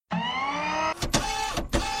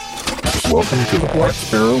Welcome to the Black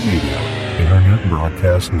Sparrow Media Internet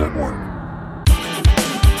Broadcast Network.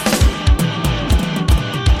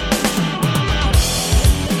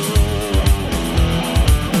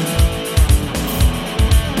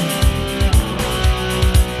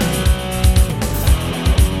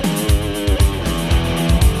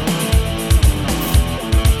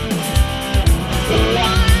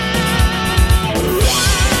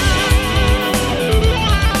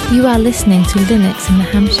 You are listening to Linux in the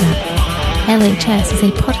Ham Shack. LHS is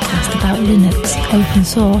a podcast about Linux, open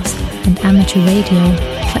source, and amateur radio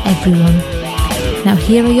for everyone. Now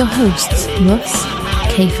here are your hosts, Russ,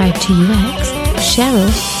 K52UX, Cheryl,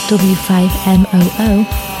 W5MOO,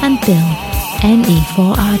 and Bill,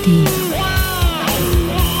 NE4RD.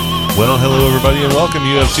 Well, hello everybody and welcome.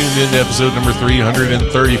 You have tuned in to episode number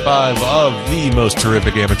 335 of the most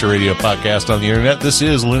terrific amateur radio podcast on the internet. This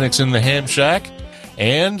is Linux in the Ham Shack.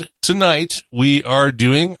 And tonight we are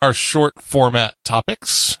doing our short format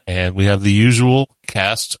topics, and we have the usual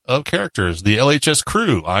cast of characters. The LHS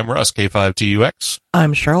crew. I'm Russ, K5TUX.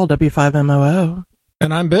 I'm Cheryl, W5MOO.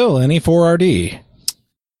 And I'm Bill, NE4RD.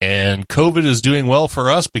 And COVID is doing well for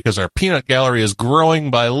us because our peanut gallery is growing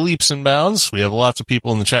by leaps and bounds. We have lots of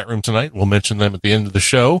people in the chat room tonight. We'll mention them at the end of the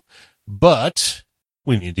show. But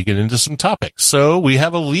we need to get into some topics. So we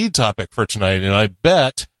have a lead topic for tonight, and I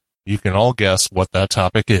bet you can all guess what that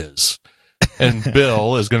topic is. And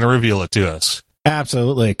Bill is going to reveal it to us.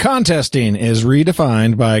 Absolutely. Contesting is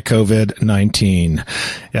redefined by COVID-19.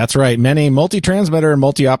 That's right. Many multi-transmitter and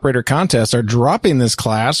multi-operator contests are dropping this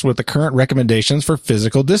class with the current recommendations for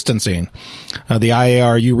physical distancing. The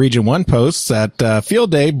IARU Region 1 posts that Field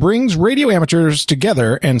Day brings radio amateurs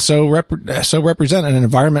together and so represent an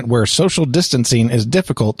environment where social distancing is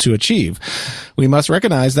difficult to achieve. We must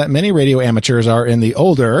recognize that many radio amateurs are in the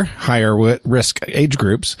older, higher risk age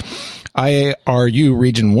groups. IARU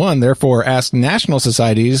Region 1 therefore asked national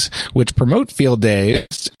societies which promote field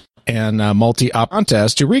days and multi-op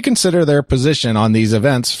contests to reconsider their position on these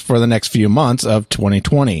events for the next few months of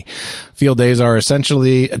 2020. Field days are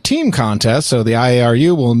essentially a team contest, so the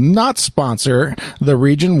IARU will not sponsor the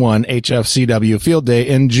Region 1 HFCW Field Day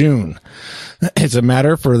in June. It's a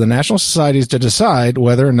matter for the national societies to decide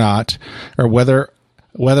whether and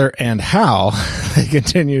how they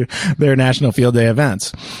continue their National Field Day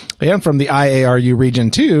events. And from the IARU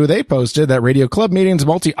Region 2, they posted that radio club meetings,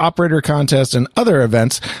 multi-operator contests, and other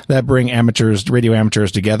events that bring radio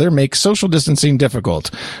amateurs together make social distancing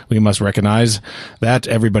difficult. We must recognize that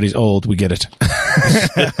everybody's old. We get it.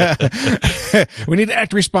 We need to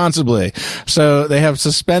act responsibly. So they have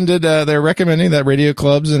suspended, they're recommending that radio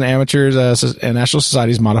clubs and amateurs and national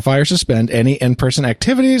societies modify or suspend any in-person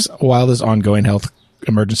activities while this ongoing health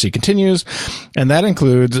emergency continues, and that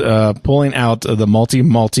includes pulling out the multi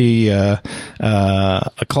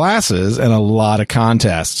classes and a lot of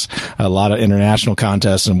contests, a lot of international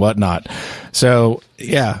contests and whatnot. So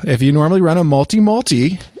yeah, if you normally run a multi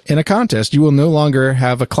in a contest, you will no longer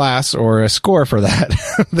have a class or a score for that.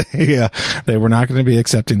 They were not going to be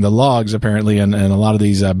accepting the logs apparently in a lot of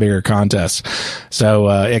these bigger contests. So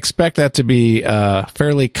expect that to be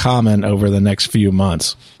fairly common over the next few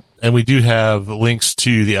months. And we do have links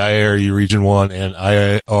to the IARU Region 1 and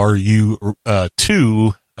IARU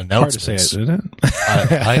 2 announcements. Hard to say it, isn't it?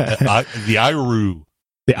 The IARU.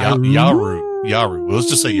 Yaru.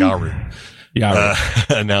 Let's just say Yaru.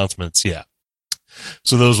 Announcements, yeah.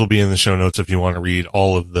 So those will be in the show notes if you want to read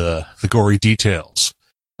all of the gory details.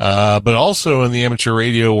 But also in the amateur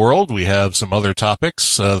radio world, we have some other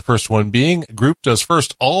topics. The first one being, group does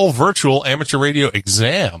first all virtual amateur radio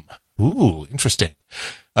exam. Ooh, interesting.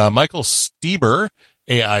 Michael Stieber,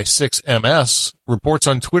 AI6MS, reports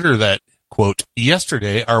on Twitter that, quote,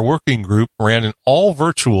 yesterday our working group ran an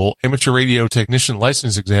all-virtual amateur radio technician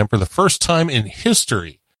license exam for the first time in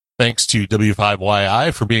history. Thanks to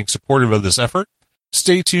W5YI for being supportive of this effort.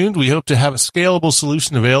 Stay tuned. We hope to have a scalable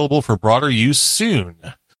solution available for broader use soon.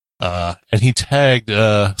 And he tagged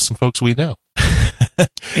some folks we know.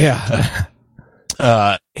 Yeah.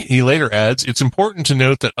 He later adds, it's important to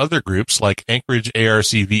note that other groups like Anchorage ARC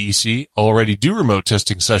VEC already do remote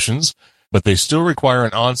testing sessions, but they still require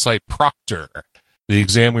an on-site proctor. The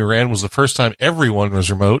exam we ran was the first time everyone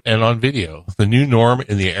was remote and on video, the new norm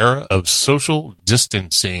in the era of social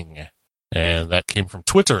distancing. And that came from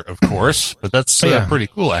Twitter, of course, but that's pretty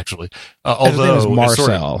cool, actually. Although his name is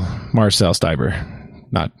Marcel Stieber.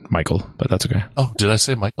 Not Michael, but that's okay. Oh, did I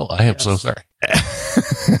say Michael? I am so sorry.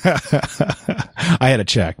 I had to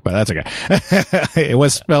check, but that's okay. It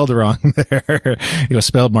was spelled wrong there. It was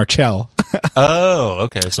spelled Marcel. Oh,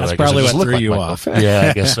 okay. So that's probably what threw you off. Yeah,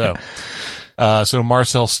 I guess so. So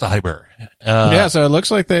Marcel Steiber. Yeah, so it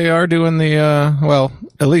looks like they are doing the,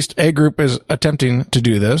 at least a group is attempting to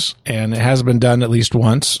do this, and it has been done at least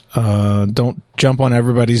once. Don't jump on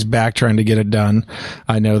everybody's back trying to get it done.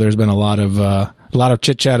 I know there's been a lot of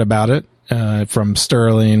chit chat about it. From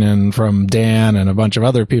Sterling and from Dan and a bunch of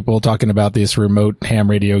other people talking about these remote ham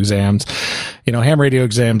radio exams. Ham radio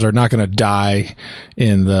exams are not going to die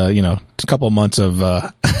in the, couple months of,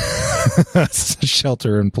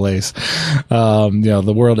 shelter in place.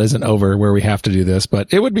 The world isn't over where we have to do this,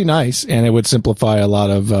 but it would be nice, and it would simplify a lot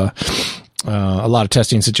of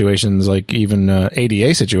testing situations, like even,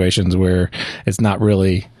 ADA situations where it's not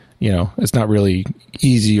really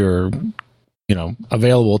easy or,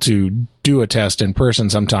 available to do a test in person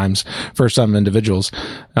sometimes for some individuals.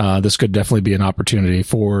 This could definitely be an opportunity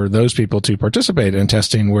for those people to participate in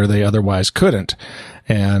testing where they otherwise couldn't.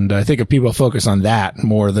 And I think if people focus on that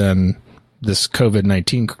more than this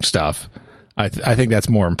COVID-19 stuff, I think that's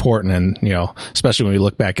more important. And, especially when we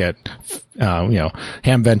look back at,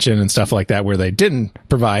 Hamvention and stuff like that, where they didn't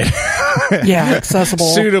provide accessible,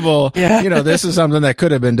 suitable, this is something that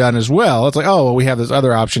could have been done as well. It's like, we have this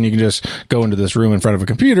other option. You can just go into this room in front of a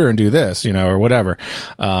computer and do this, or whatever.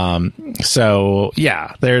 I think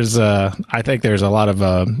there's a lot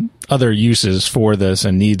of, other uses for this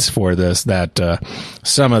and needs for this that,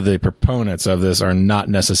 some of the proponents of this are not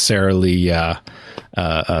necessarily,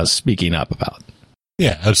 speaking up about.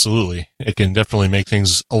 Yeah, absolutely. It can definitely make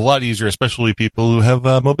things a lot easier, especially people who have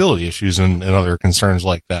mobility issues and other concerns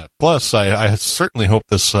like that. Plus, I certainly hope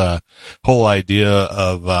this whole idea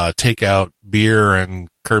of takeout beer and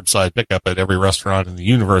curbside pickup at every restaurant in the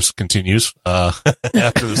universe continues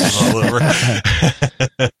after this is all over.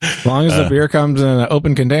 As long as the beer comes in an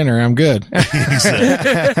open container, I'm good.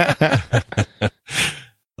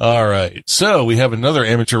 All right. So we have another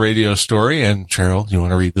amateur radio story. And Cheryl, you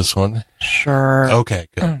want to read this one? Sure. Okay,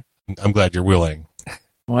 good. I'm glad you're willing.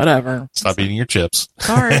 Whatever. Stop eating your chips.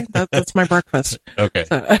 Sorry. That's my breakfast. Okay.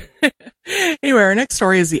 So, anyway, our next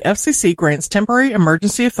story is the FCC grants temporary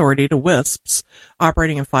emergency authority to WISPs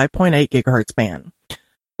operating in 5.8 gigahertz band.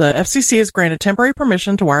 The FCC has granted temporary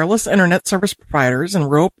permission to wireless internet service providers in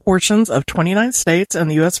rural portions of 29 states and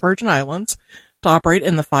the U.S. Virgin Islands to operate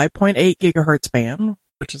in the 5.8 gigahertz band,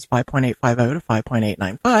 which is 5.850 to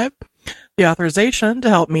 5.895. The authorization to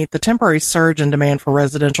help meet the temporary surge in demand for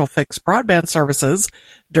residential fixed broadband services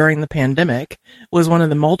during the pandemic was one of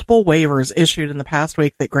the multiple waivers issued in the past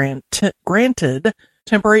week that granted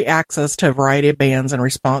temporary access to a variety of bands in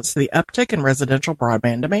response to the uptick in residential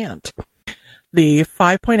broadband demand. The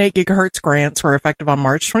 5.8 gigahertz grants were effective on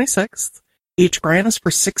March 26th. Each grant is for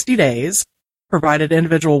 60 days, provided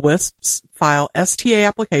individual WISPs file STA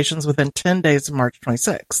applications within 10 days of March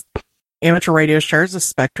 26th. Amateur radio shares the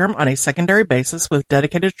spectrum on a secondary basis with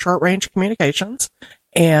dedicated short-range communications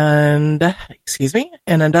and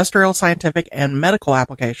industrial, scientific, and medical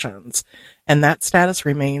applications. And that status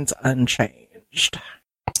remains unchanged.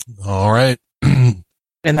 All right.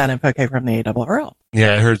 And that info came from the ARRL.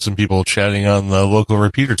 Yeah, I heard some people chatting on the local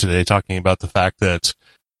repeater today talking about the fact that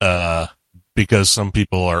because some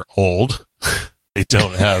people are old, they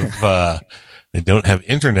don't have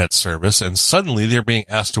internet service, and suddenly they're being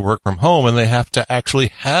asked to work from home and they have to actually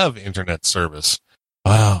have internet service.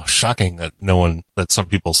 Wow, shocking that some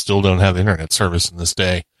people still don't have internet service in this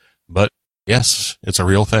day. But yes, it's a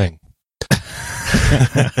real thing.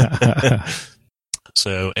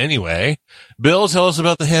 So anyway, Bill, tell us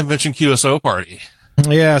about the Hamvention QSO party.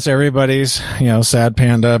 Yes, everybody's, sad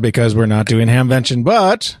panda because we're not doing Hamvention,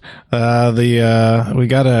 but, we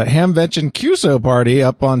got a Hamvention QSO party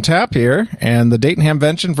up on tap here, and the Dayton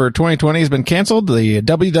Hamvention for 2020 has been canceled. The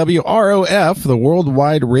WWROF, the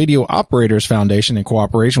Worldwide Radio Operators Foundation, in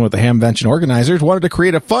cooperation with the Hamvention organizers, wanted to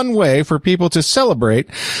create a fun way for people to celebrate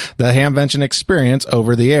the Hamvention experience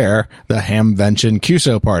over the air, the Hamvention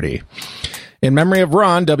QSO party. In memory of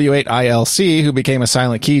Ron, W8ILC, who became a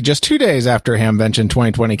silent key just 2 days after Hamvention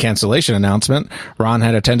 2020 cancellation announcement. Ron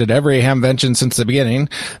had attended every Hamvention since the beginning.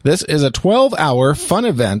 This is a 12-hour fun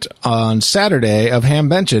event on Saturday of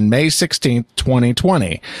Hamvention, May 16th,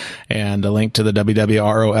 2020. And a link to the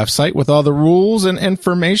WWROF site with all the rules and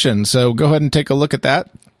information. So go ahead and take a look at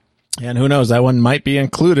that. And who knows, that one might be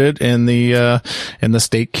included in the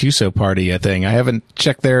state QSO party thing. I haven't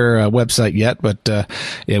checked their website yet, but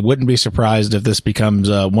it wouldn't be surprised if this becomes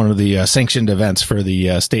one of the sanctioned events for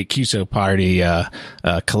the state QSO party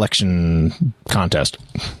collection contest.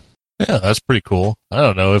 Yeah, that's pretty cool. I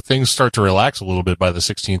don't know, if things start to relax a little bit by the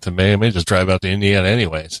 16th of May, I may just drive out to Indiana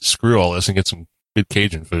anyways. Screw all this and get some good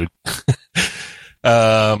Cajun food.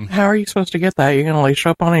 How are you supposed to get that? You're gonna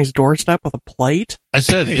show up on his doorstep with a plate? I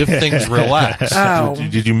said if things relax. Oh.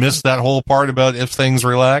 Did you miss that whole part about if things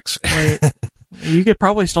relax? Wait, you could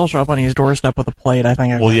probably still show up on his doorstep with a plate. I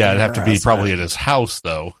think. Well, yeah, it'd have to be probably at his house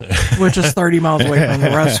though, which is 30 miles away from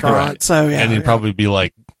the restaurant. Right. So yeah, and he'd probably be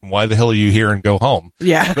like, "Why the hell are you here?" and go home.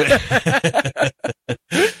 Yeah.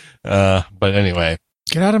 But anyway,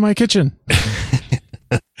 get out of my kitchen.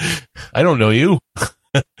 I don't know you.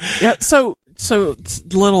 Yeah. So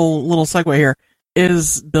little segue here.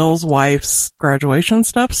 Is Bill's wife's graduation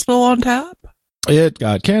stuff still on tap? It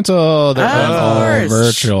got canceled. It went all course.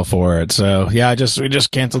 virtual for it. So yeah, we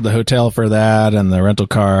just canceled the hotel for that and the rental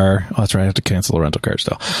car. Oh, that's right. I have to cancel the rental car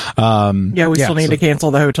still. Yeah, we still need to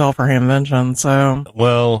cancel the hotel for Hamvention. So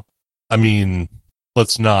Well, I mean,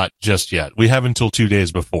 let's not just yet. We have until 2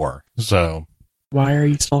 days before. So why are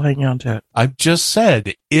you still hanging on to it? I've just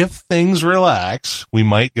said if things relax, we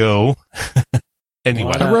might go.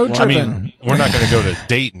 Anyway, A road I trip. mean, we're not going to go to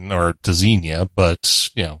Dayton or to Xenia, but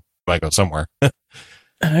might go somewhere.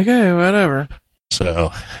 Okay, whatever.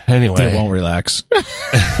 So They anyway, won't relax.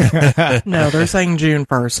 No, they're saying June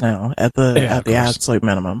 1st now at the Yeah, of course. absolute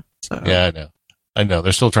minimum. So yeah, I know.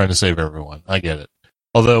 They're still trying to save everyone. I get it.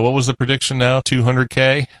 Although, what was the prediction now?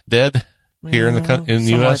 200K dead here in the something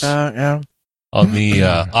U.S. Like that, yeah. On the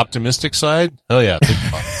optimistic side. Oh yeah, big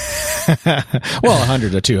fun. Well,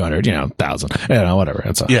 100 to 200, 1,000, whatever.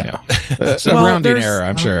 It's it's a Well, rounding there's- error,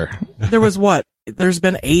 I'm sure. There was what? There's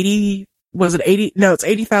been 80. Was it 80? No, it's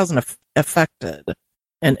 80,000 affected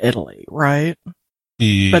in Italy, right?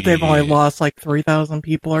 But they've only lost like 3,000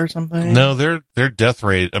 people or something. No, their death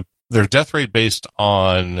rate based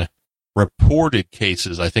on reported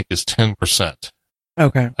cases, I think, is 10%.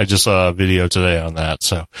 Okay. I just saw a video today on that.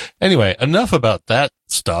 So anyway, enough about that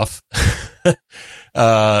stuff.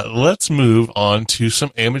 Let's move on to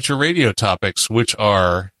some amateur radio topics, which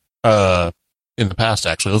are in the past,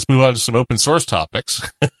 actually. Let's move on to some open source topics,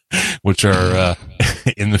 which are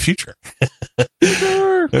in the future.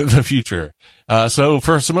 The future. So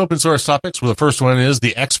for some open source topics, well, the first one is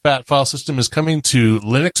the exFAT file system is coming to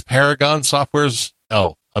Linux Paragon Software's.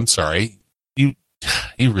 Oh, I'm sorry.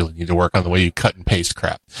 You really need to work on the way you cut and paste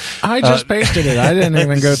crap. I just pasted it. I didn't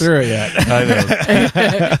even go through it yet. I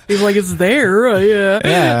know. He's like, it's there. Yeah.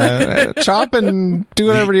 Yeah, chop and do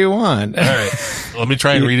whatever you want. All right. Let me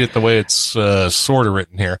try and read it the way it's sort of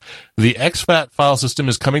written here. The exFAT file system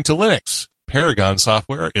is coming to Linux. Paragon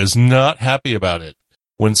Software is not happy about it.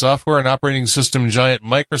 When software and operating system giant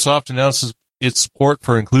Microsoft announces its support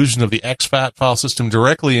for inclusion of the exFAT file system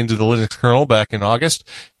directly into the Linux kernel back in August,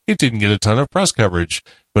 it didn't get a ton of press coverage.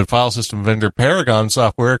 But file system vendor Paragon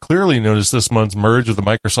Software clearly noticed this month's merge of the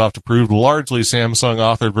Microsoft-approved, largely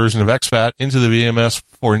Samsung-authored version of exFAT into the VMS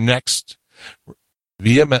for next...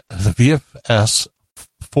 the VFS...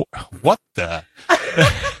 For, what the...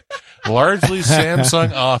 largely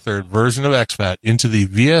Samsung-authored version of exFAT into the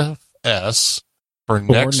VFS for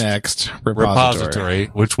next repository,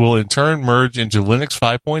 which will in turn merge into Linux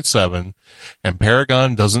 5.7, and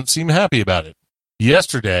Paragon doesn't seem happy about it.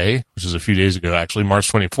 Yesterday, which is a few days ago actually,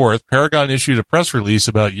 March 24th, Paragon issued a press release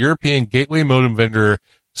about European gateway modem vendor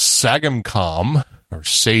Sagemcom, or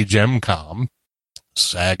Sagemcom,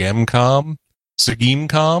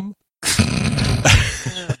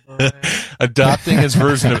 adopting its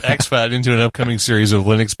version of exFAT into an upcoming series of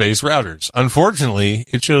Linux-based routers. Unfortunately,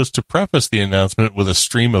 it chose to preface the announcement with a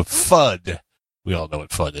stream of FUD. We all know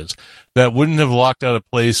what FUD is. That wouldn't have looked out of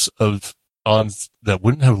place on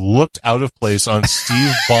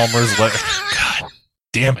Steve Ballmer's letter. God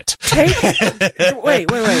damn it! Wait.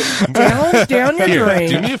 Down your Here, drain.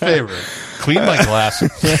 do me a favor. Clean my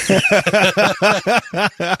glasses. Okay,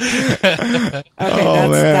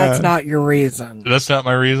 that's not your reason. That's not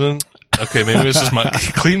my reason. Okay, maybe it's just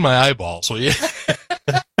clean my eyeballs. Will you?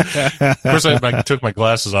 Of course, I took my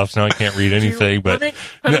glasses off, so now I can't read anything. But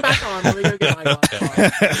Put them back on. Let me go get my glasses.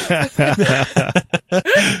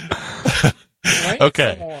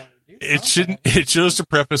 okay. It chose to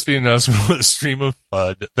preface the announcement with a stream of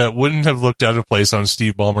FUD that wouldn't have looked out of place on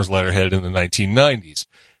Steve Ballmer's letterhead in the 1990s.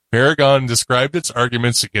 Paragon described its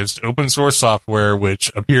arguments against open source software,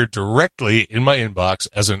 which appeared directly in my inbox,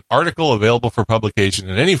 as an article available for publication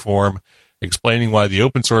in any form, explaining why the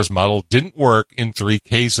open source model didn't work in 3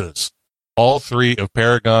 cases. All 3 of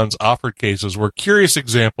Paragon's offered cases were curious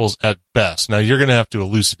examples at best. Now you're going to have to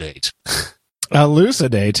elucidate.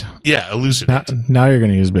 Elucidate. Yeah, elucidate. Now you're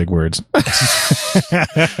going to use big words.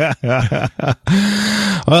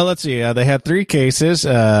 Well, let's see. They had 3 cases.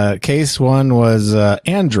 Case 1 was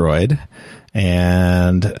Android,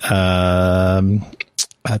 and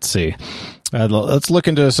let's see. Let's look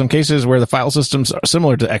into some cases where the file systems are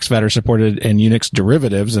similar to XFAT are supported in Unix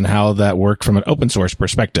derivatives and how that worked from an open source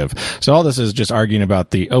perspective. So all this is just arguing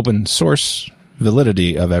about the open source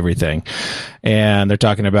validity of everything. And they're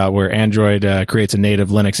talking about where Android creates a native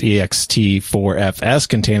Linux ext4fs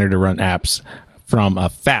container to run apps from a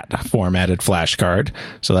FAT formatted flash card.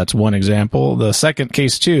 So that's one example. The second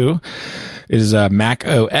case too is Mac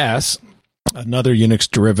OS, another Unix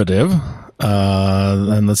derivative.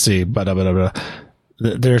 And let's see,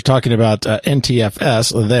 they're talking about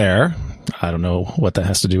NTFS there. I don't know what that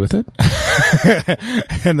has to do with it.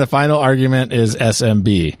 And the final argument is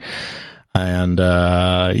SMB. And,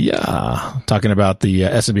 talking about the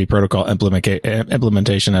SMB protocol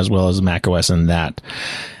implementation as well as macOS and that.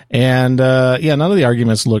 And, none of the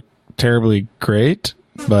arguments look terribly great,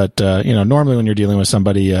 but, normally when you're dealing with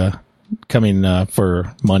somebody, coming,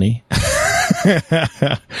 for money,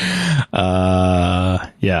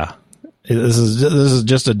 this is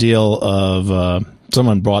just a deal of,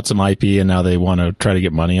 someone bought some IP and now they want to try to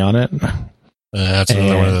get money on it. That's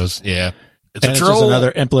another one of those. Yeah. It's just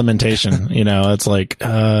another implementation, it's like,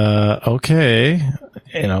 okay,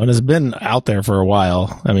 it has been out there for a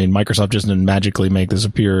while. I mean, Microsoft just didn't magically make this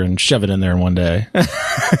appear and shove it in there in one day.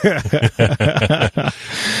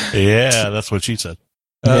 Yeah, that's what she said.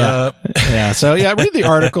 Yeah. So read the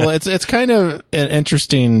article. It's kind of an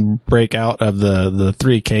interesting breakout of the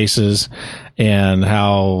three cases and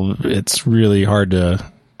how it's really hard to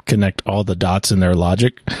connect all the dots in their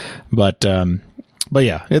logic. But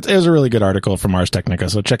yeah, it was a really good article from Ars Technica,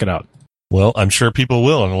 so check it out. Well, I'm sure people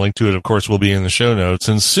will, and a link to it, of course, will be in the show notes.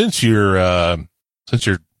 And since you're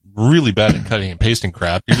really bad at cutting and pasting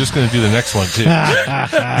crap, you're just going to do the next one too,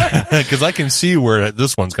 because I can see where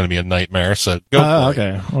this one's going to be a nightmare. So go.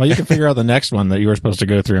 Okay. Well, you can figure out the next one that you were supposed to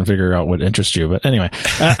go through and figure out what interests you. But anyway,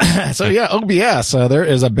 OBS. There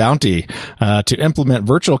is a bounty to implement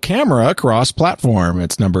virtual camera across platform.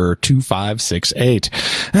 It's number 2568.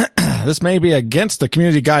 This may be against the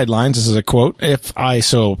community guidelines. This is a quote. If I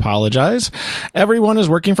so apologize. Everyone is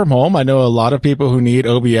working from home. I know a lot of people who need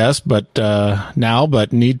OBS, but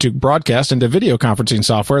need to broadcast into video conferencing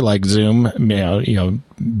software like Zoom, Meet.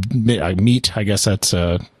 I guess that's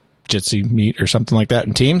Jitsi Meet or something like that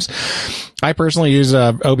in Teams. I personally use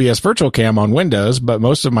OBS Virtual Cam on Windows, but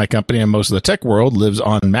most of my company and most of the tech world lives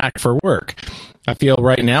on Mac for work. I feel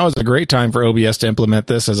right now is a great time for OBS to implement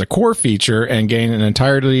this as a core feature and gain an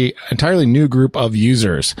entirely new group of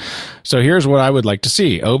users. So here's what I would like to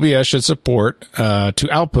see. OBS should support to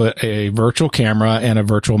output a virtual camera and a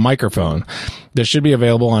virtual microphone. This should be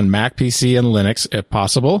available on Mac, PC, and Linux if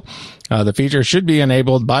possible. The feature should be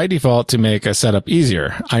enabled by default to make a setup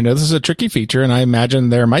easier. I know this is a tricky feature, and I imagine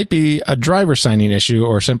there might be a driver signing issue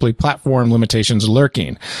or simply platform limitations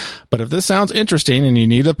lurking. But if this sounds interesting and you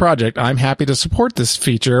need the project, I'm happy to support this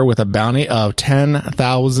feature with a bounty of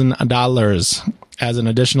 $10,000 as an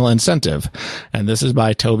additional incentive. And this is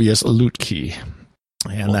by Tobias Lutke.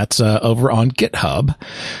 And that's over on GitHub,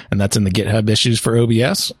 and that's in the GitHub issues for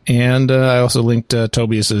OBS. And I also linked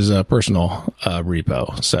Tobias's personal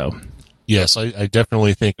repo. So, yes, I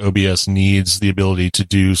definitely think OBS needs the ability to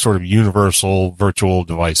do sort of universal virtual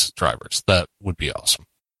device drivers. That would be awesome.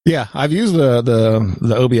 Yeah, I've used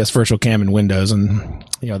the OBS Virtual Cam in Windows, and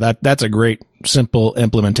that's a great simple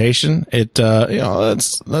implementation. It's not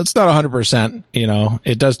 100%.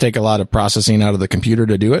 It does take a lot of processing out of the computer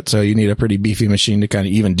to do it, so you need a pretty beefy machine to kind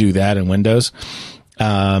of even do that in Windows.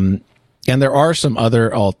 And there are some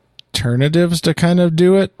other alternatives to kind of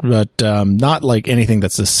do it, but not like anything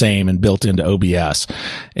that's the same and built into OBS.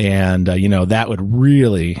 And that would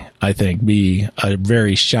really, I think, be a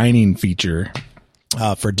very shining feature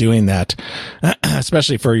for doing that,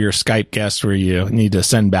 especially for your Skype guests where you need to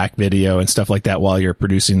send back video and stuff like that while you're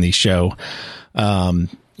producing the show.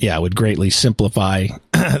 It would greatly simplify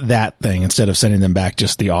that thing instead of sending them back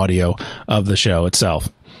just the audio of the show itself.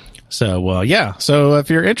 So, so if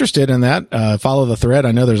you're interested in that, follow the thread.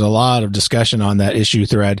 I know there's a lot of discussion on that issue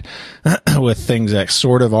thread with things that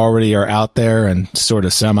sort of already are out there and sort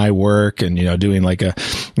of semi work and, doing like a,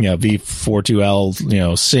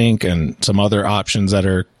 V42L, sync and some other options that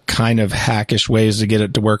are kind of hackish ways to get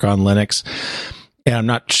it to work on Linux. And I'm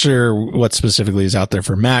not sure what specifically is out there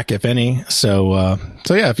for Mac, if any. So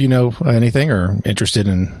if you know anything or interested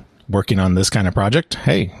in working on this kind of project,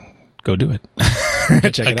 hey, go do it.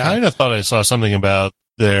 Check it out. I kind of thought I saw something about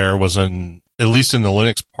there was at least in the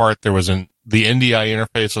Linux part, there was the NDI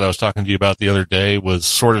interface that I was talking to you about the other day was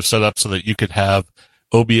sort of set up so that you could have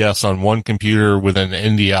OBS on one computer with an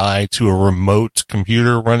NDI to a remote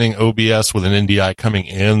computer running OBS with an NDI coming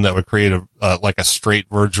in that would create a straight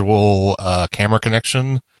virtual camera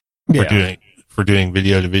connection. for doing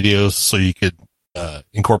video to videos, so you could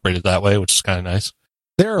incorporate it that way, which is kind of nice.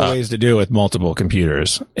 There are ways to do it with multiple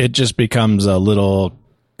computers. It just becomes a little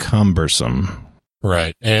cumbersome.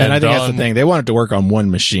 Right. And I think that's the thing. They want it to work on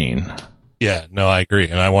one machine. Yeah, no, I agree.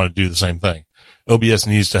 And I want to do the same thing. OBS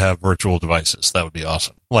needs to have virtual devices. That would be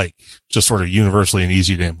awesome. Like, just sort of universally and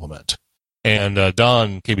easy to implement. And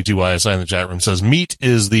Don, KB2YSI in the chat room, says Meet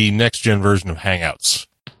is the next-gen version of Hangouts.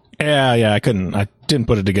 Yeah, I didn't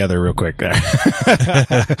put it together real quick there.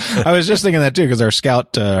 I was just thinking that too, because our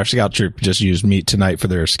scout troop just used Meet tonight for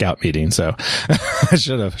their scout meeting, so I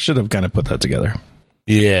should have kind of put that together.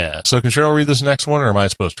 Yeah. So can Cheryl read this next one, or am I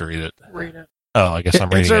supposed to read it? Read it. Oh, I guess I'm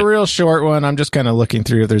reading it. It's a real short one. I'm just kind of looking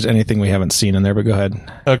through if there's anything we haven't seen in there, but go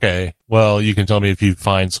ahead. Okay. Well, you can tell me if you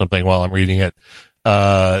find something while I'm reading it.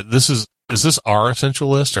 Is this our essential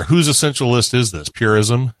list, or whose essential list is this?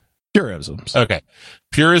 Purism? Purism's. Okay.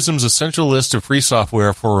 Purism's essential list of free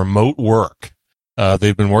software for remote work.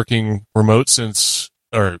 They've been working remote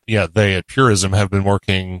they at Purism have been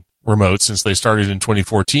working remote since they started in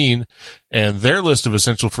 2014, and their list of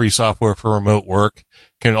essential free software for remote work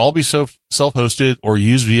can all be self-hosted or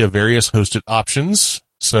used via various hosted options.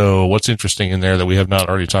 So what's interesting in there that we have not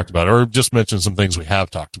already talked about, or just mentioned some things we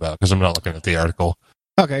have talked about, because I'm not looking at the article.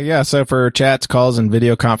 Okay, yeah. So for chats, calls, and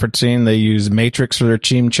video conferencing, they use Matrix for their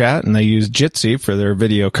team chat, and they use Jitsi for their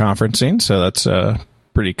video conferencing. So that's a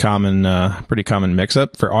pretty common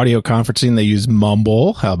mix-up. For audio conferencing, they use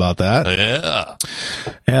Mumble. How about that? Yeah.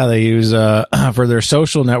 They use for their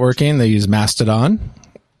social networking, they use Mastodon.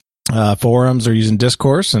 Forums are using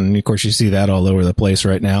Discourse, and of course you see that all over the place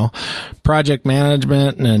right now. Project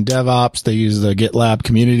management and DevOps, they use the GitLab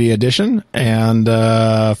Community Edition, and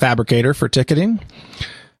Fabricator for ticketing.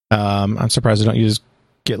 I'm surprised they don't use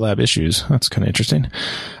GitLab Issues. That's kind of interesting.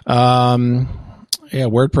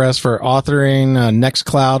 WordPress for authoring,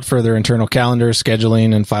 Nextcloud for their internal calendar,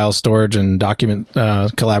 scheduling, and file storage and document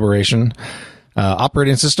collaboration.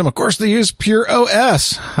 Operating system, of course, they use Pure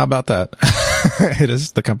OS. How about that? It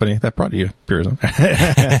is the company that brought you Purism.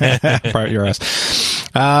 Pure OS.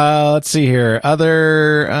 Let's see here.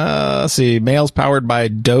 Mails powered by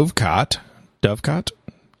Dovecot. Dovecot?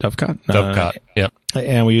 Yep.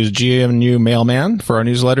 And we use GNU Mailman for our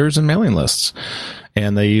newsletters and mailing lists.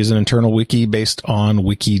 And they use an internal wiki based on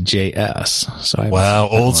Wiki.js. So wow,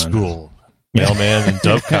 old school. Mailman and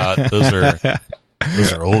Dovecot. Those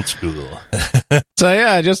are old school. So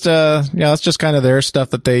yeah, that's just kind of their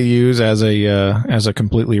stuff that they use as a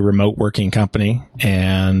completely remote working company,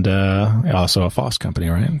 and also a FOSS company,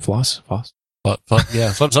 right? FOSS.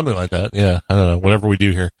 Yeah, something like that. Yeah, I don't know. Whatever we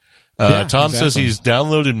do here. Tom says he's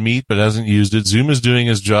downloaded Meet but hasn't used it. Zoom is doing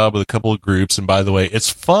his job with a couple of groups, and by the way, it's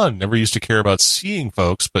fun. Never used to care about seeing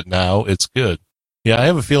folks, but now it's good. Yeah, I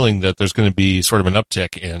have a feeling that there's going to be sort of an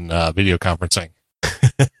uptick in video conferencing.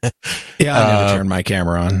 Yeah, I never turned my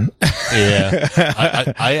camera on. Yeah.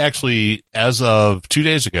 I actually, as of 2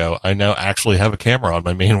 days ago, I now actually have a camera on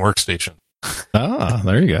my main workstation. Ah,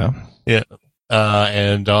 there you go. Yeah.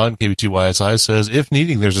 And Don, KB2YSI, says, if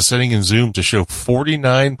needing, there's a setting in Zoom to show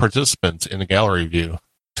 49 participants in a gallery view.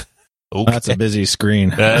 Okay. That's a busy screen.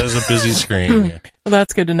 That is a busy screen. Yeah. Well,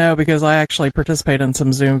 that's good to know, because I actually participate in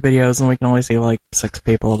some Zoom videos and we can only see like 6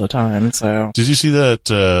 people at a time. So, did you see that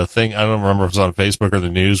thing? I don't remember if it was on Facebook or the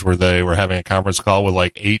news, where they were having a conference call with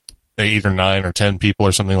like 8 or 9 or 10 people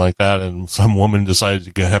or something like that, and some woman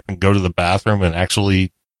decided to go to the bathroom and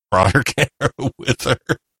actually brought her camera with her.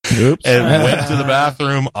 Oops. And went to the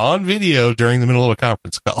bathroom on video during the middle of a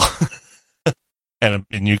conference call. and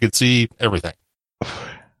you could see everything.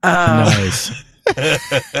 Nice.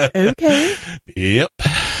 Okay. Yep.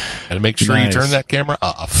 Got to make sure you turn that camera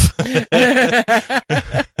off.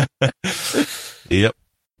 Yep.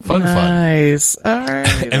 Fun. Nice. All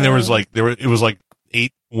right. And it was like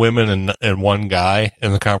 8 women and 1 guy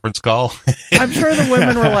in the conference call. I'm sure the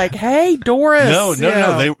women were like, "Hey, Doris." No.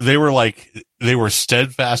 They were like, they were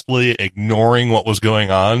steadfastly ignoring what was going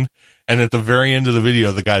on. And at the very end of the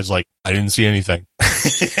video, the guy's like, "I didn't see anything."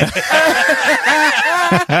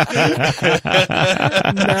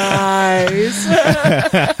 Nice.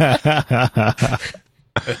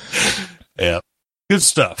 Yeah. Good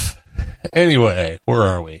stuff. Anyway, where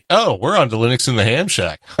are we? Oh, we're on to Linux in the Ham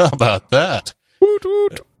Shack. How about that? Woot,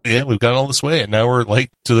 woot. Yeah, we've got all this way, and now we're like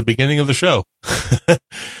to the beginning of the show.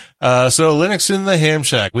 So Linux in the Ham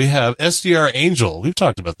Shack, we have SDR Angel. We've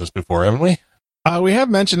talked about this before, haven't we? We have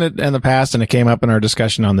mentioned it in the past, and it came up in our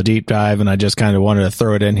discussion on the deep dive, and I just kind of wanted to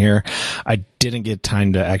throw it in here. I didn't get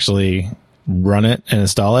time to actually run it and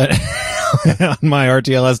install it. on my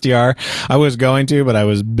RTL SDR. I was going to, but I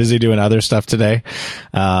was busy doing other stuff today.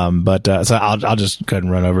 So I'll just go ahead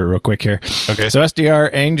and run over it real quick here. Okay. So SDR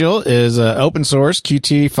Angel is open source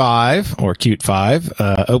Qt5 or Qt 5,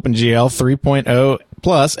 OpenGL 3.0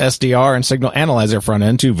 plus SDR and signal analyzer front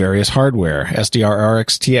end to various hardware. SDR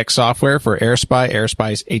RX TX software for AirSpy,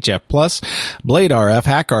 AirSpice HF Plus, Blade RF,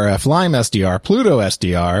 Hack RF, Lime SDR, Pluto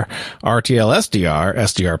SDR, RTL SDR,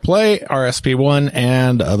 SDR Play, RSP1,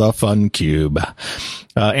 and the Fun Cube.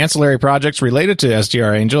 Ancillary projects related to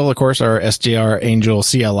SDR Angel, of course, are SDR Angel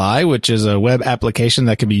CLI, which is a web application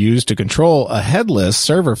that can be used to control a headless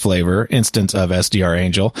server flavor instance of SDR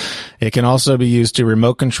Angel. It can also be used to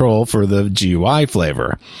remote control for the GUI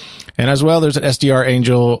flavor. And as well, there's an SDR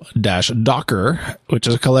Angel-Docker, which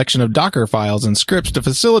is a collection of Docker files and scripts to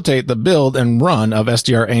facilitate the build and run of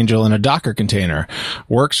SDR Angel in a Docker container.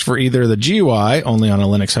 Works for either the GUI, only on a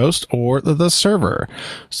Linux host, or the server.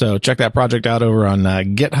 So check that project out over on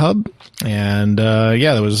GitHub. And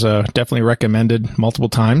that was definitely recommended multiple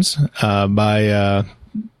times by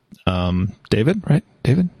David, right?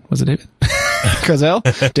 David? Was it David? Kozel?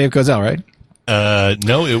 Dave Kozel, right?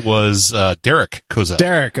 No, it was Derek Kozel.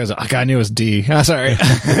 Derek Kozel. I knew it was D. Oh, sorry.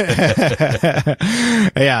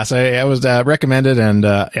 Yeah, so it was recommended, and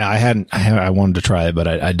I wanted to try it, but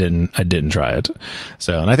I didn't try it.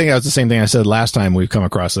 So, and I think that was the same thing I said last time we've come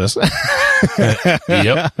across this. Yep,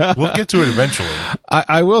 we'll get to it eventually.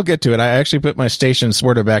 I will get to it. I actually put my station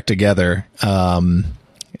sort of back together.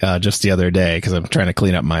 Just the other day, because I'm trying to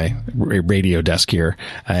clean up my radio desk here,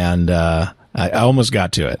 and I almost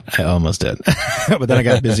got to it. I almost did. But then I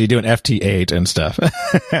got busy doing FT8 and stuff.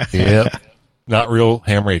 Yep. Not real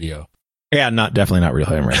ham radio. Yeah, definitely not real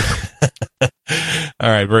ham radio. All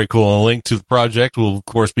right, very cool. A link to the project will, of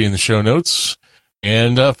course, be in the show notes.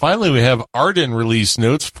 And finally, we have Arden release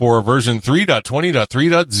notes for version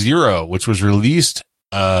 3.20.3.0, which was released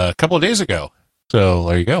a couple of days ago. So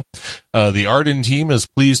there you go. The Arden team is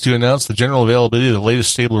pleased to announce the general availability of the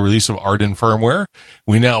latest stable release of Arden firmware.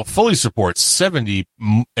 We now fully support 70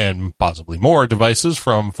 and possibly more devices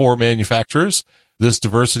from 4 manufacturers. This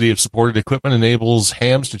diversity of supported equipment enables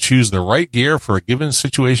hams to choose the right gear for a given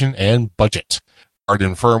situation and budget.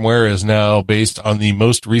 Arden firmware is now based on the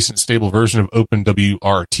most recent stable version of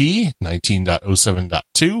OpenWRT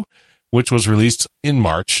 19.07.2, which was released in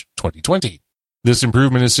March 2020. This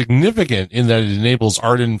improvement is significant in that it enables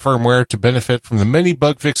Arden firmware to benefit from the many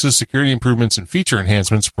bug fixes, security improvements, and feature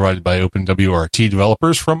enhancements provided by OpenWRT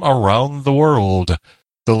developers from around the world.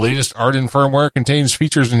 The latest Arden firmware contains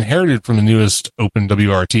features inherited from the newest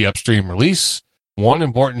OpenWRT upstream release. One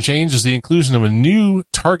important change is the inclusion of a new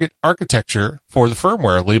target architecture for the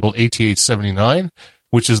firmware labeled ATH79,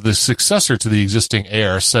 which is the successor to the existing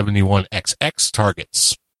AR71XX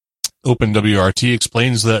targets. OpenWRT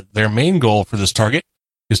explains that their main goal for this target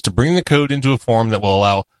is to bring the code into a form that will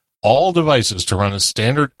allow all devices to run a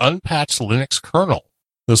standard unpatched Linux kernel.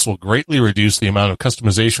 This will greatly reduce the amount of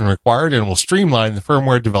customization required and will streamline the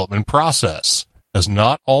firmware development process. As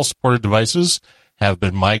not all supported devices have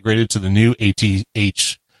been migrated to the new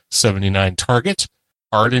ATH79 target,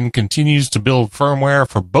 Arden continues to build firmware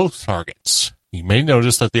for both targets. You may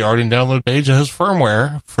notice that the Arden download page has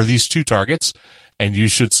firmware for these two targets, and you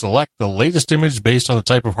should select the latest image based on the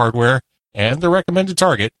type of hardware and the recommended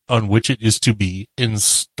target on which it is to be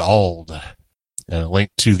installed. And a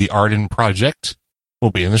link to the Arden project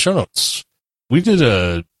will be in the show notes.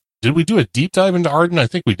 Did we do a deep dive into Arden? I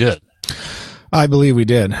think we did. I believe we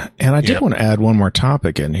did. And I did want to add one more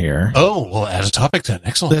topic in here. Oh, well, add a topic then.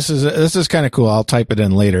 Excellent. This is kind of cool. I'll type it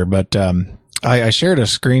in later, but I shared a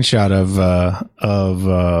screenshot of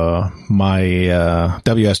my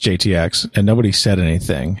WSJTX, and nobody said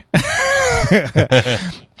anything.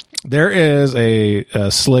 There is a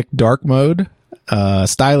slick dark mode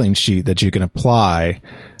styling sheet that you can apply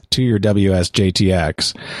to your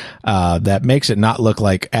WSJTX that makes it not look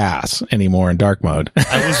like ass anymore in dark mode.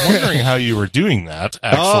 I was wondering how you were doing that.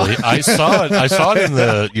 Actually, I saw it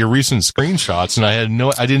in your recent screenshots, and I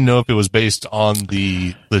didn't know if it was based on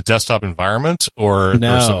the desktop environment or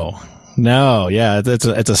No, yeah, it's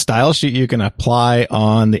a style sheet you can apply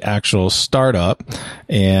on the actual startup.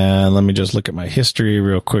 And let me just look at my history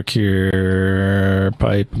real quick here.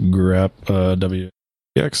 Pipe grep WX.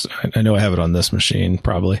 I know I have it on this machine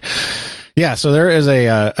probably. Yeah, so there is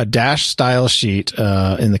a dash style sheet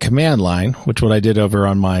in the command line, which what I did over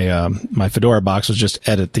on my my Fedora box was just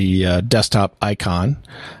edit the desktop icon.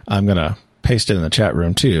 I'm gonna paste it in the chat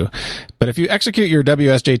room too. But if you execute your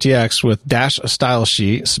WSJTX with dash style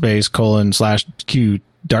sheet space :/q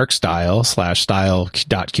dark style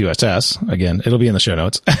 /style.qss, again, it'll be in the show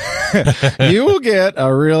notes. You will get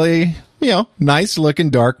a really nice looking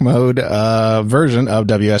dark mode version of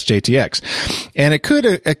WSJTX, and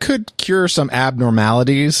it could cure some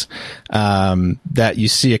abnormalities that you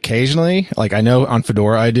see occasionally. Like I know on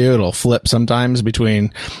Fedora it'll flip sometimes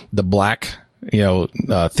between the black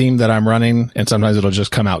theme that I'm running, and sometimes it'll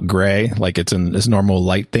just come out gray, like it's in this normal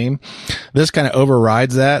light theme. This kind of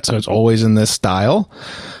overrides that, so it's always in this style.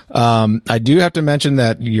 I do have to mention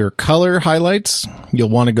that your color highlights, you'll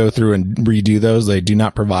want to go through and redo those. They do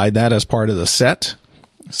not provide that as part of the set.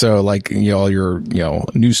 So like, your,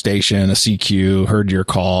 new station, a CQ, heard your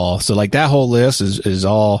call. So like that whole list is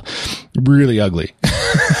all really ugly.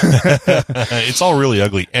 It's all really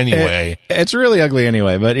ugly anyway. It's really ugly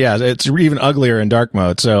anyway, but yeah, it's even uglier in dark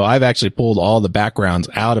mode. So I've actually pulled all the backgrounds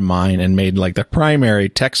out of mine and made like the primary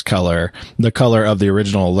text color, the color of the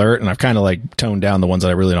original alert. And I've kind of like toned down the ones that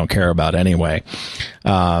I really don't care about anyway.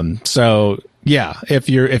 So yeah, if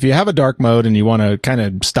you have a dark mode and you want to kind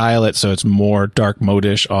of style it so it's more dark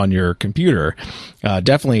mode-ish on your computer,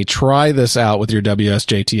 definitely try this out with your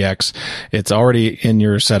WSJTX. It's already in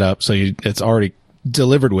your setup, so it's already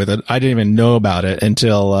delivered with it. I didn't even know about it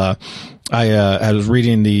until I was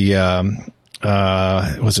reading the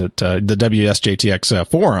the WSJTX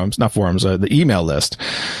the email list.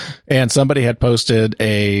 And somebody had posted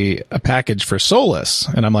a package for Solus,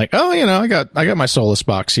 and I'm like, oh, I got my Solus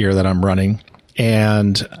box here that I'm running.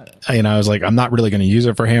 And, I was like, I'm not really going to use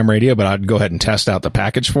it for ham radio, but I'd go ahead and test out the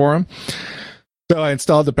package for them. So I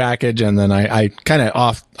installed the package, and then I kind of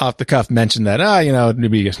off the cuff mentioned that,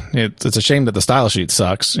 it's a shame that the style sheet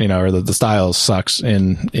sucks, or the style sucks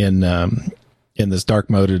in this dark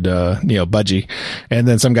moded, budgie. And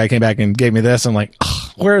then some guy came back and gave me this. I'm like,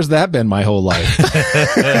 where's that been my whole life?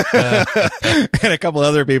 And a couple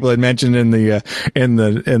other people had mentioned in the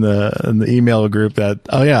email group that,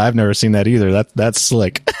 oh yeah, I've never seen that either. That's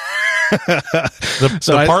slick.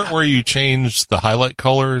 The part where you change the highlight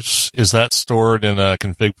colors, is that stored in a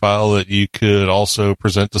config file that you could also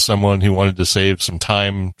present to someone who wanted to save some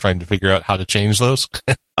time trying to figure out how to change those?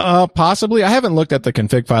 Possibly. I haven't looked at the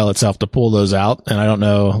config file itself to pull those out, and I don't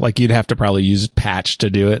know, like you'd have to probably use Patch to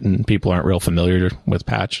do it, and people aren't real familiar with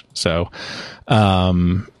Patch. So,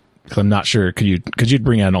 I'm not sure. Could you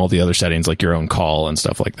bring in all the other settings, like your own call and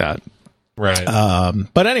stuff like that? Right.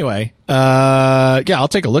 But anyway, I'll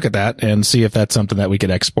take a look at that and see if that's something that we could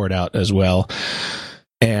export out as well.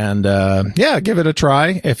 And, give it a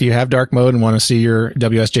try. If you have dark mode and want to see your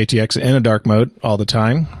WSJTX in a dark mode all the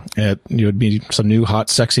time, it would be some new hot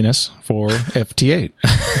sexiness for FT8.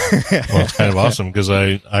 Well, it's kind of awesome because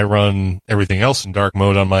I run everything else in dark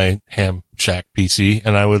mode on my Ham Shack PC,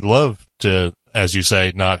 and I would love to, as you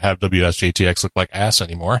say, not have WSJTX look like ass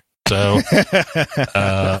anymore. So,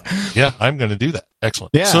 I'm going to do that.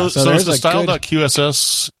 Excellent. Yeah. So is the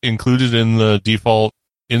style.qss included in the default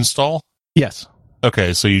install? Yes.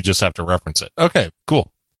 Okay. So you just have to reference it. Okay, cool.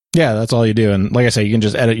 Yeah, that's all you do. And like I say, you can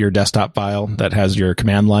just edit your desktop file that has your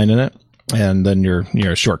command line in it, and then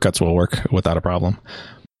your shortcuts will work without a problem.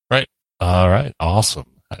 Right. All right. Awesome.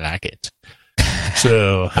 I like it.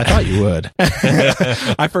 So I thought you would.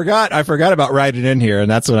 I forgot about writing in here,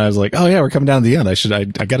 and that's when I was like, "Oh yeah, we're coming down to the end.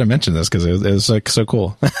 I got to mention this because it was like so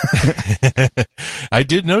cool." I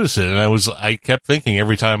did notice it, and I kept thinking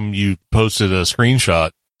every time you posted a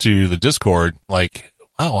screenshot to the Discord, like,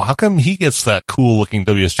 "Wow, how come he gets that cool looking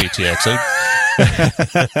WSJTX?"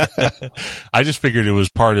 I just figured it was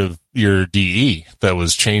part of your DE that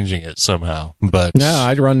was changing it somehow. But no,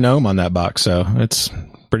 I'd run GNOME on that box, so it's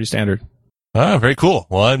pretty standard. Ah, very cool.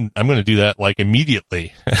 Well, I'm going to do that like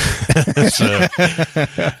immediately. So,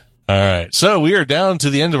 all right. So we are down to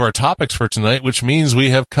the end of our topics for tonight, which means we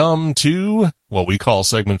have come to what we call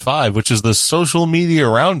segment 5, which is the social media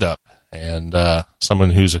roundup. And, someone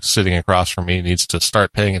who's sitting across from me needs to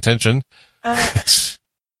start paying attention.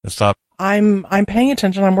 Stop. I'm paying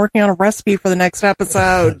attention. I'm working on a recipe for the next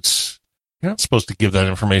episode. You're not supposed to give that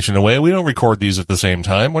information away. We don't record these at the same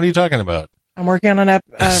time. What are you talking about? I'm working on a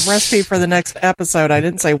recipe for the next episode. I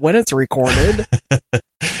didn't say when it's recorded.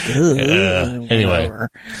 Anyway.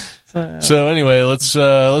 So anyway, let's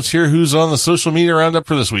hear who's on the social media roundup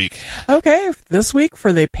for this week. Okay, this week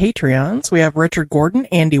for the Patreons, we have Richard Gordon,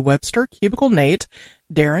 Andy Webster, Cubicle Nate,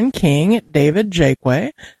 Darren King, David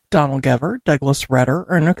Jakeway, Donald Gever, Douglas Redder,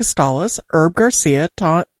 Erna Costales, Herb Garcia,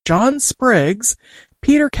 John Spriggs,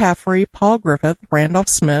 Peter Caffrey, Paul Griffith, Randolph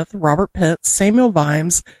Smith, Robert Pitts, Samuel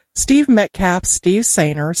Vimes, Steve Metcalf, Steve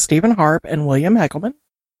Sainer, Stephen Harp, and William Heckelman.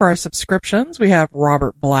 For our subscriptions, we have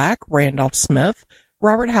Robert Black, Randolph Smith,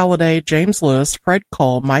 Robert Halliday, James Lewis, Fred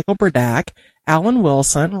Cole, Michael Burdack, Alan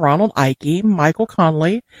Wilson, Ronald Ike, Michael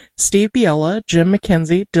Conley, Steve Biella, Jim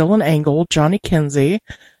McKenzie, Dylan Engel, Johnny Kinsey,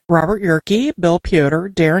 Robert Yerke, Bill Piotr,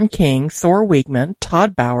 Darren King, Thor Wiegman,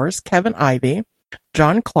 Todd Bowers, Kevin Ivey,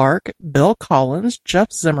 John Clark, Bill Collins,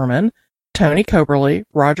 Jeff Zimmerman, Tony Coberly,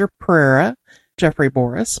 Roger Pereira, Jeffrey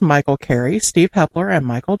Boris, Michael Carey, Steve Hepler, and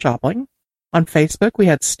Michael Jobling. On Facebook, we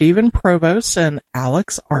had Stephen Provost and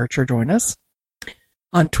Alex Archer join us.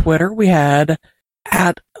 On Twitter, we had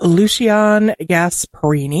at Lucian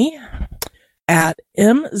Gasparini, at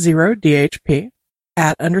M0DHP,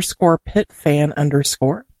 at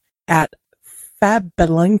 _PitFan_, at Fab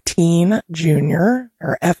Ballantine Jr.,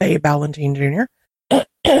 or F.A. Ballantine Jr.,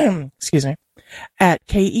 excuse me, at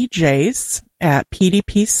KEJs, at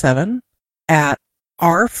PDP7, at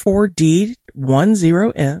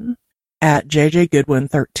R4D10N, at JJ Goodwin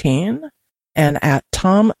 13, and at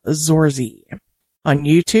Tom Zorzi. On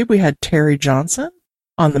YouTube, we had Terry Johnson.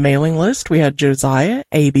 On the mailing list, we had Josiah,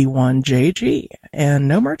 AB1JG, and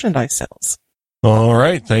no merchandise sales. All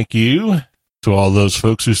right. Thank you to all those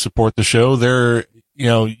folks who support the show.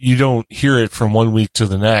 You don't hear it from one week to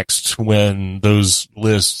the next when those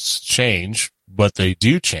lists change, but they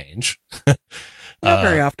do change. Not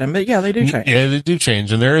very often, but yeah, they do change. Yeah, they do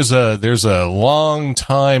change. And there's a long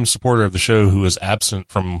time supporter of the show who is absent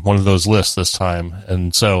from one of those lists this time.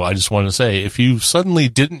 And so I just wanted to say, if you suddenly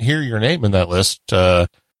didn't hear your name in that list,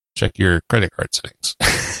 check your credit card settings.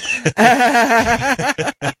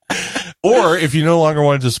 Or if you no longer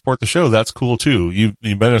wanted to support the show, that's cool too. You've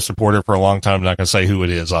been a supporter for a long time. I'm not going to say who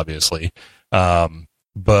it is, obviously.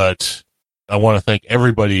 But I want to thank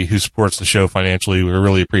everybody who supports the show financially. We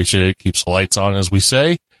really appreciate it. Keeps the lights on, as we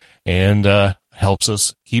say, and helps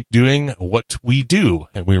us keep doing what we do,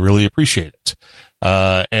 and we really appreciate it.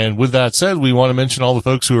 And with that said, we want to mention all the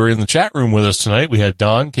folks who are in the chat room with us tonight. We had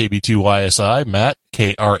Don, KB2YSI, Matt,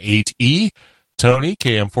 KR8E, Tony,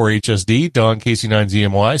 KM4HSD, Don,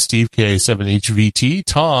 KC9ZMY, Steve, KA7HVT,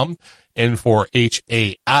 Tom,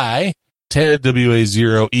 N4HAI, Ted,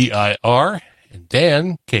 WA0EIR, and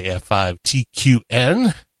Dan,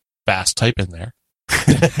 KF5TQN. Fast type in there.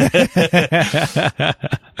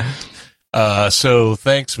 So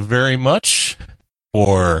thanks very much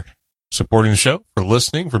for supporting the show, for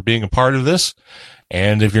listening, for being a part of this.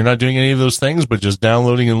 And if you're not doing any of those things, but just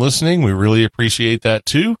downloading and listening, we really appreciate that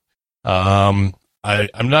too. I'm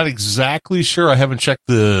not exactly sure. I haven't checked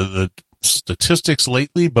the statistics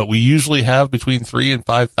lately, but we usually have between 3,000 and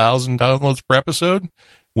 5,000 downloads per episode,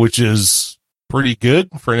 which is pretty good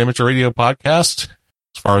for an amateur radio podcast,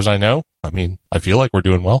 as far as I know. I mean, I feel like we're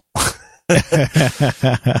doing well.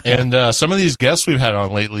 And some of these guests we've had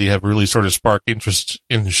on lately have really sort of sparked interest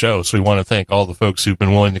in the show. So we want to thank all the folks who've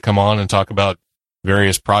been willing to come on and talk about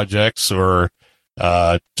various projects or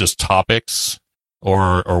just topics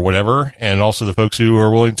or whatever. And also the folks who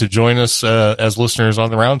are willing to join us as listeners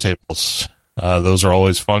on the roundtables. Those are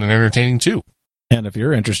always fun and entertaining too. And if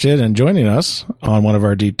you're interested in joining us on one of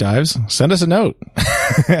our deep dives, send us a note.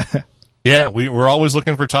 Yeah, we're always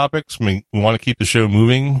looking for topics. We want to keep the show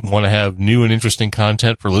moving. We want to have new and interesting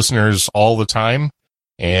content for listeners all the time.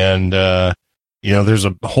 And, there's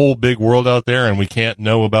a whole big world out there and we can't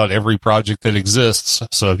know about every project that exists.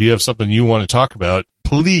 So if you have something you want to talk about,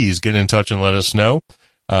 please get in touch and let us know.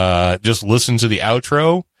 Just listen to the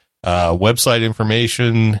outro, website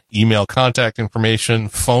information, email contact information,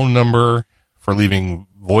 phone number for leaving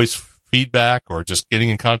voice feedback or just getting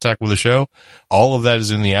in contact with the show. All of that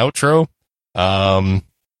is in the outro.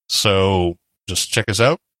 So just check us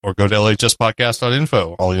out or go to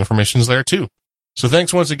lhspodcast.info. All the information is there too. So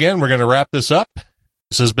thanks once again. We're going to wrap this up.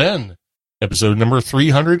 This has been episode number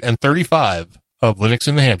 335 of Linux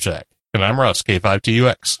in the Ham Shack. And I'm Russ,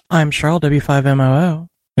 K5TUX. I'm Cheryl, W5MOO.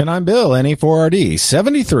 And I'm Bill, NE4RD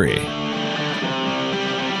 73.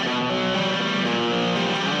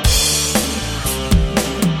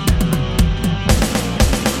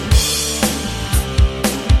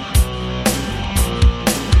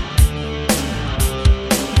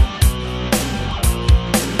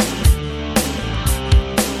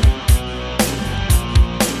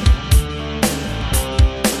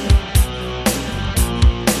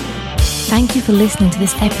 Thank you for listening to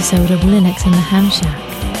this episode of Linux in the Ham Shack.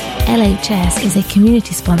 LHS is a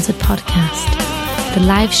community-sponsored podcast. The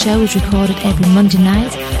live show is recorded every Monday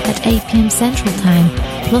night at 8 p.m. Central Time,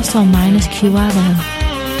 ± QRL.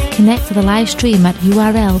 Connect to the live stream at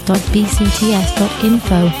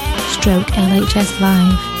url.bcts.info/LHS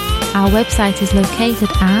Live. Our website is located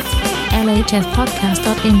at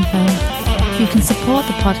lhspodcast.info. You can support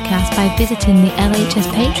the podcast by visiting the LHS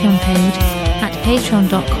Patreon page at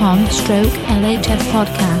patreon.com/LHS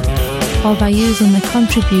podcast or by using the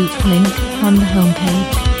contribute link on the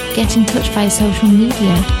homepage. Get in touch via social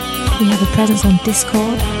media. We have a presence on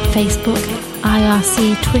Discord, Facebook,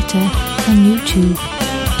 IRC, Twitter, and YouTube.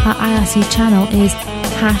 Our IRC channel is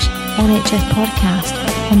 #LHS Podcast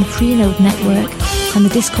on the Freenode network, and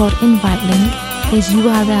the Discord invite link is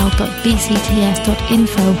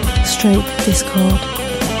url.bcts.info/Discord.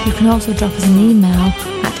 You can also drop us an email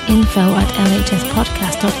at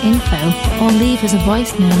info@lhspodcast.info or leave us a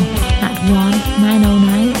voicemail at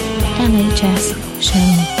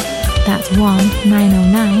 1-909-LHS-SHOW. That's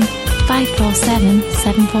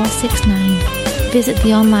 1-909-547-7469. Visit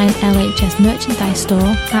the online LHS merchandise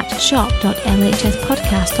store at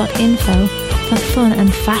shop.lhspodcast.info for fun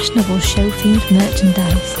and fashionable show-themed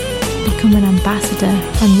merchandise. Become an ambassador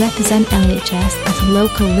and represent LHS at a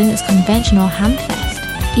local Linux convention or Hamfest.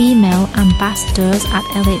 Email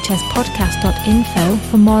ambassadors@lhspodcast.info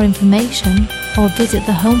for more information or visit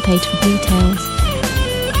the homepage for details.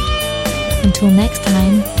 Until next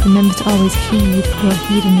time, remember to always heed your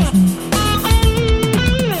hedonism.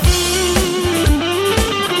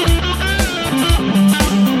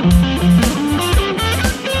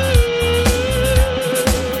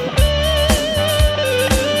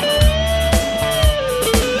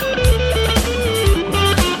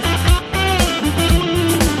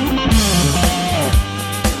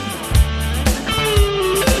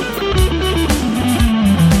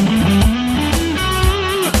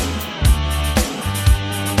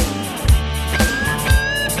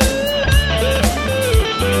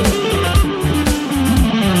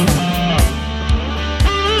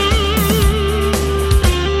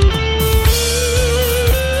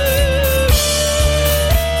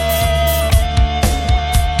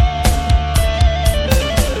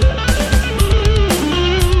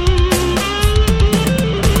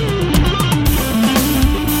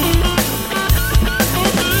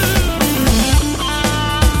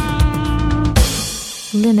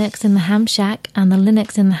 Linux in the Ham Shack and the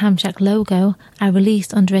Linux in the Ham Shack logo are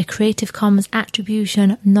released under a Creative Commons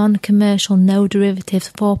Attribution Non-Commercial No Derivatives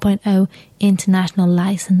 4.0 International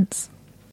License.